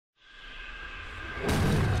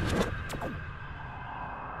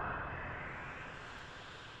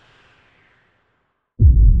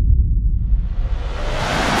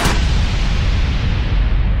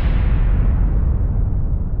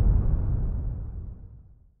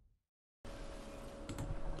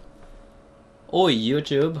Oi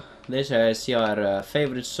YouTube, this is your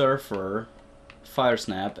favorite surfer,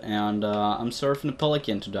 Snapp, and I'm surfing a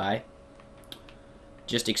Pelican today.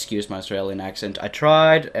 Just excuse my Australian accent. I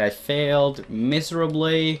tried, I failed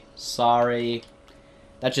miserably, sorry.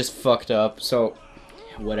 That just fucked up, so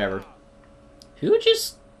whatever. Who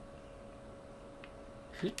was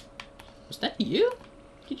that you?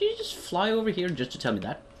 Did you just fly over here just to tell me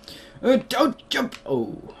that? Don't jump!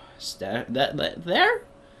 Oh, is that there?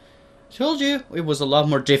 Told you it was a lot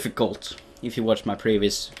more difficult if you watched my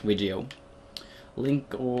previous video.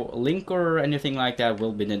 Link or anything like that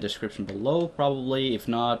will be in the description below probably. If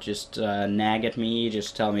not, just nag at me,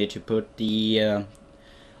 just tell me to put the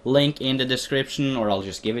link in the description, or I'll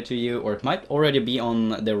just give it to you, or it might already be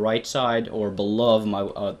on the right side or below my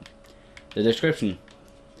the description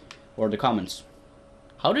or the comments.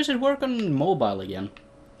 How does it work on mobile again?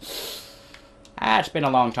 It's been a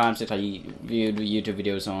long time since I viewed YouTube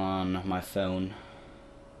videos on my phone.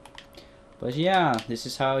 But yeah, this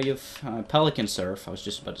is how you Pelican surf. I was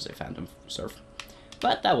just about to say Phantom surf.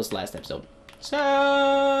 But that was last episode.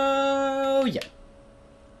 So, yeah.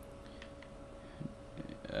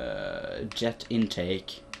 Jet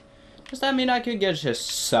intake. Does that mean I could get just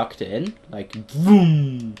sucked in? Like,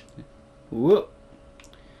 boom! Whoop!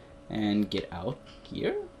 And get out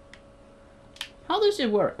here? How does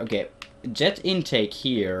it work? Okay. Jet intake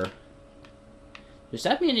here. Does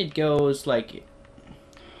that mean it goes like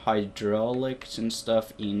hydraulics and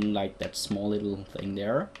stuff in like that small little thing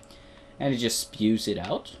there, and it just spews it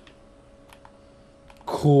out?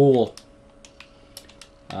 Cool.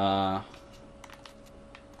 I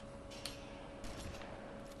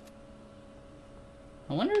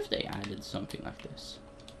wonder if they added something like this.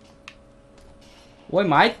 Oi,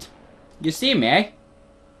 mate, you see me?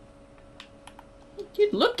 You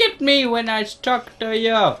look at me when I talk to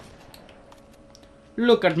you.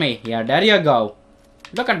 Look at me. Yeah, there you go.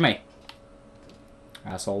 Look at me.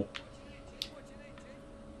 Asshole.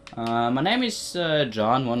 My name is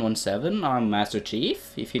John117. I'm Master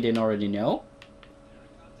Chief, if you didn't already know.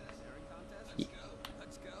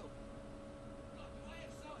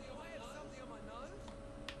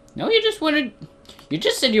 No, you just wanted... You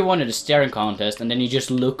just said you wanted a staring contest, and then you just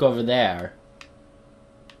look over there.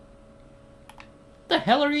 What the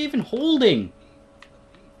hell are you even holding?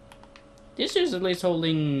 This is at least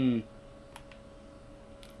holding...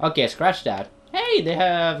 Okay, scratch that. Hey, they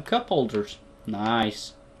have cup holders.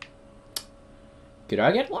 Nice. Could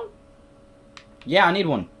I get one? Yeah, I need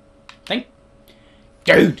one.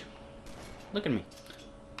 Dude! Look at me.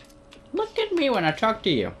 Look at me when I talk to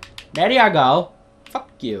you. There you go.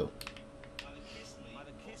 Fuck you.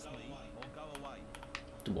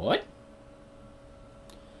 What?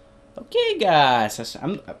 Okay, guys,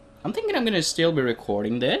 I'm thinking I'm gonna still be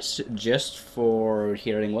recording this just for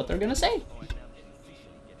hearing what they're gonna say,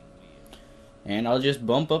 and I'll just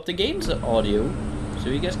bump up the game's audio so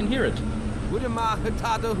you guys can hear it.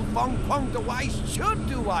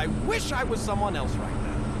 I wish I was someone else right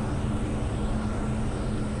now.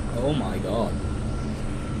 Oh my god.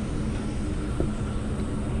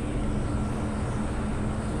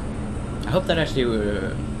 I hope that actually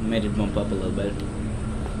made it bump up a little bit.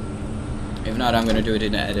 If not, I'm gonna do it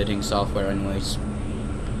in the editing software anyways.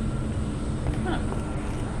 Huh.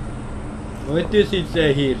 What does it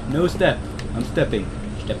say here? No step. I'm stepping.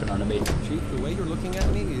 Stepping on a bit. Chief, the way you're looking at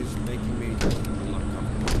me is making me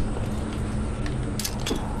uncomfortable.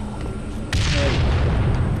 Hey.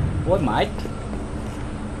 What, mate?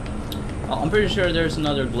 Oh, I'm pretty sure there's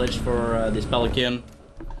another glitch for this Pelican.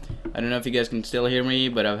 I don't know if you guys can still hear me,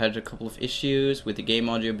 but I've had a couple of issues with the game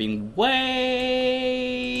audio being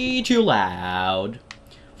way too loud.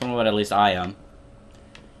 From what at least I am.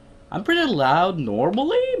 I'm pretty loud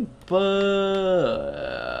normally, but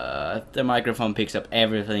the microphone picks up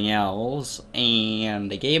everything else, and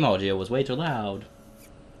the game audio was way too loud.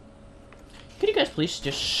 Could you guys please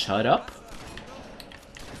just shut up?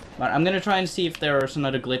 But I'm gonna try and see if there's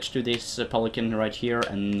another glitch to this Pelican right here,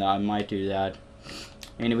 and I might do that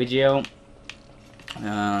in the video.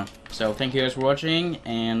 So thank you guys for watching,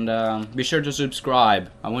 and be sure to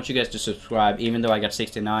subscribe. I want you guys to subscribe, even though I got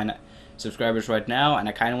 69 subscribers right now, and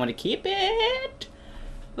I kind of want to keep it,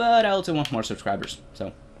 but I also want more subscribers.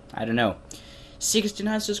 So I don't know,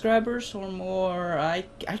 69 subscribers or more. I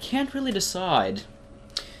can't really decide.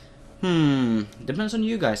 Depends on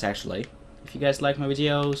you guys actually. If you guys like my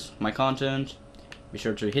videos, my content, be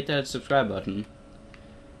sure to hit that subscribe button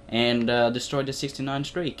and destroy the 69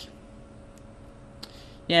 streak.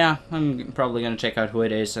 Yeah, I'm probably gonna check out who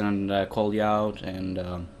it is and call you out,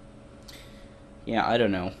 and yeah, I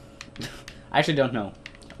don't know. I actually don't know.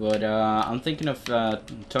 But I'm thinking of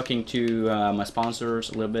talking to my sponsors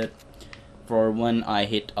a little bit for when I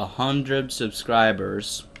hit 100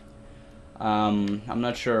 subscribers. I'm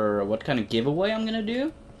not sure what kind of giveaway I'm gonna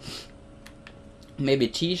do. Maybe a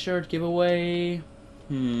t-shirt giveaway.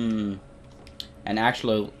 An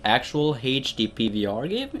actual HD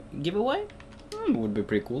PVR giveaway. Would be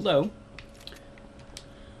pretty cool though.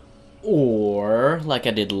 Or like I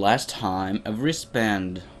did last time, a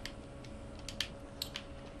wristband.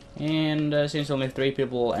 And since only 3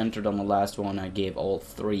 people entered on the last one, I gave all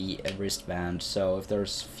 3 a wristband. So if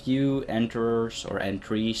there's few enterers or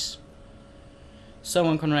entries,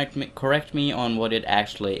 someone correct me on what it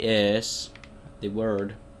actually is. The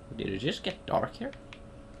word. Did it just get dark here?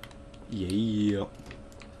 Yeah.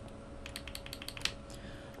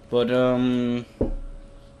 But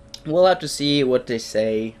we'll have to see what they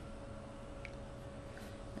say,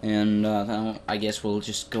 and I guess we'll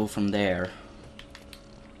just go from there.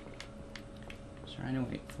 Is there any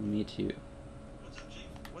way for me to? What's up, Chief?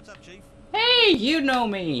 What's up, Chief? Hey, you know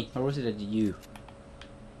me, or was it you?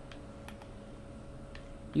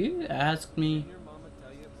 You asked me. Your mama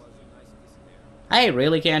tell you it wasn't nice to stare. I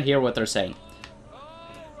really can't hear what they're saying.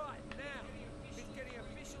 Alright, now, it's getting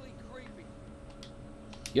officially creepy.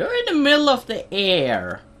 You're in the middle of the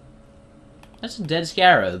air. That's a dead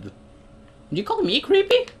scarab. Did you call me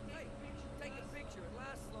creepy? Hey, take a picture, it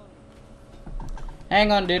lasts longer.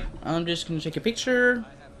 Hang on, dude. I'm just gonna take a picture. I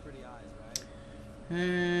have pretty eyes,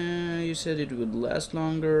 right? You said it would last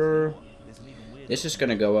longer. This is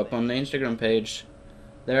gonna go up on the Instagram page.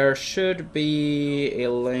 There should be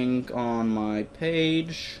a link on my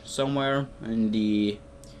page somewhere in the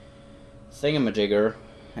thingamajigger.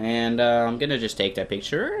 And I'm gonna just take that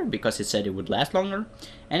picture because it said it would last longer.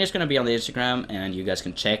 And it's gonna be on the Instagram, and you guys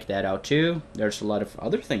can check that out too. There's a lot of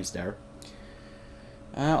other things there.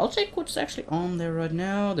 I'll check what's actually on there right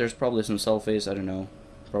now. There's probably some selfies, I don't know.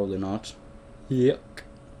 Probably not. Yuck.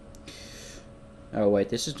 Oh wait,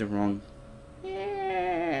 this is the wrong...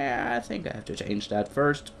 Yeah, I think I have to change that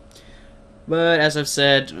first. But as I've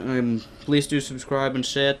said, please do subscribe and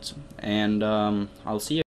shit. And I'll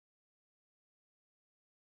see you.